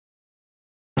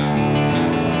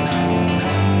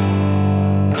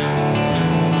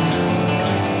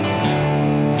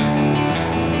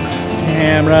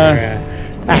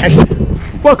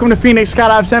camera. Welcome to Phoenix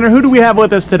Skydive Center. Who do we have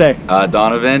with us today?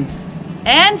 Donovan.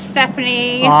 And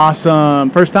Stephanie.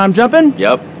 Awesome. First time jumping?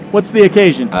 Yep. What's the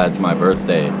occasion? It's my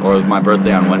birthday, or it was my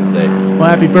birthday on Wednesday. Well,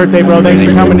 happy birthday, bro. Thanks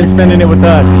for coming and spending it with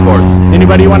us. Of course.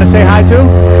 Anybody you want to say hi to?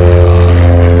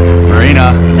 Marina.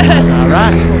 All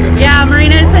right. Yeah,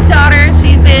 Marina's the daughter.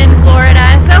 She's in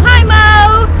Florida. So hi,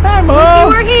 Mo. Hi, Mo.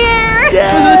 Wish you were here.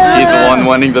 Yeah. She's the one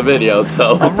winning the video,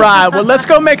 so. All right. Well, let's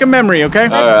go make a memory, okay?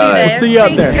 All right. We'll see you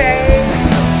up there. Okay.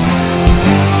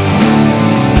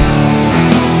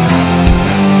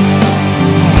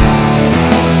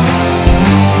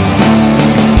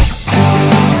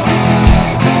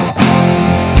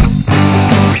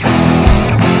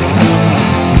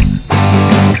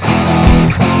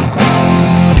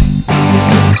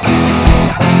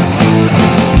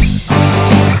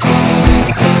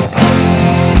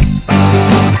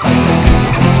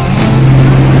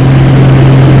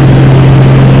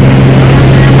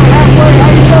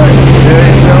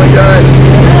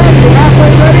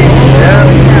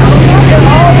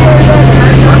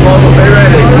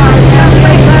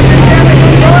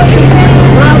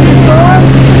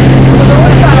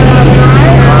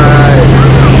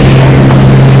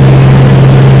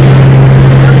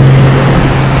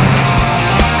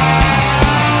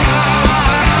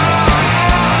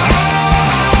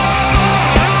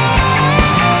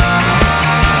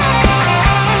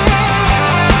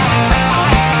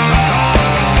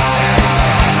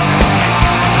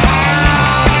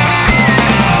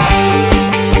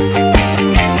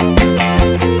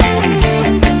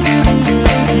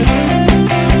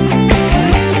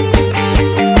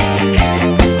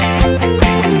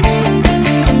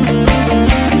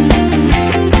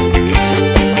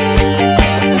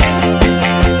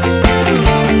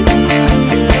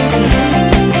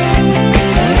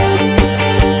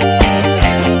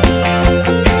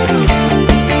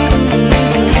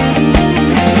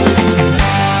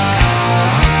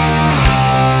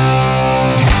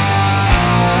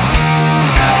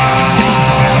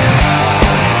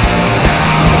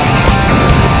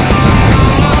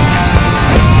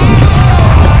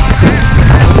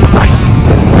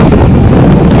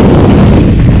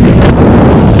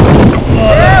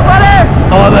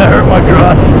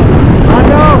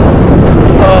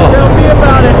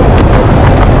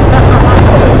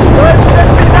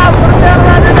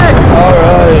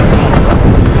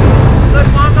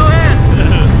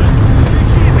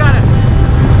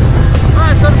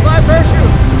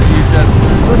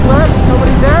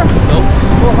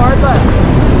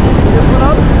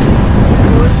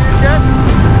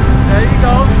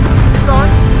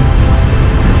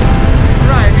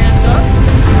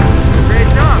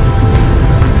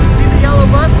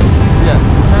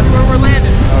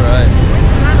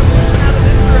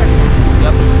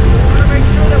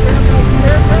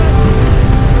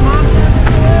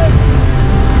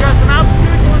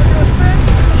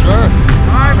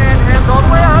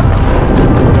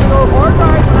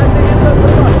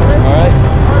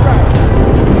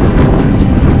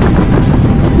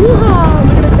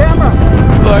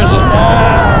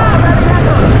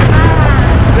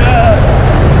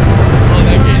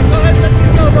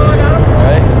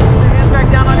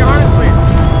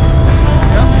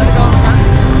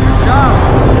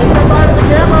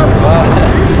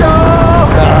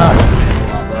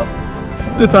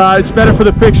 It's alright, it's better for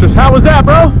the pictures. How was that,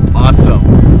 bro? Awesome.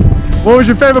 What was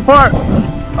your favorite part?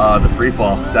 The free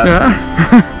fall.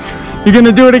 Yeah. You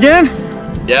gonna do it again?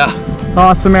 Yeah.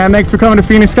 Awesome, man. Thanks for coming to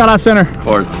Phoenix Skydive Center. Of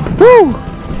course. Woo!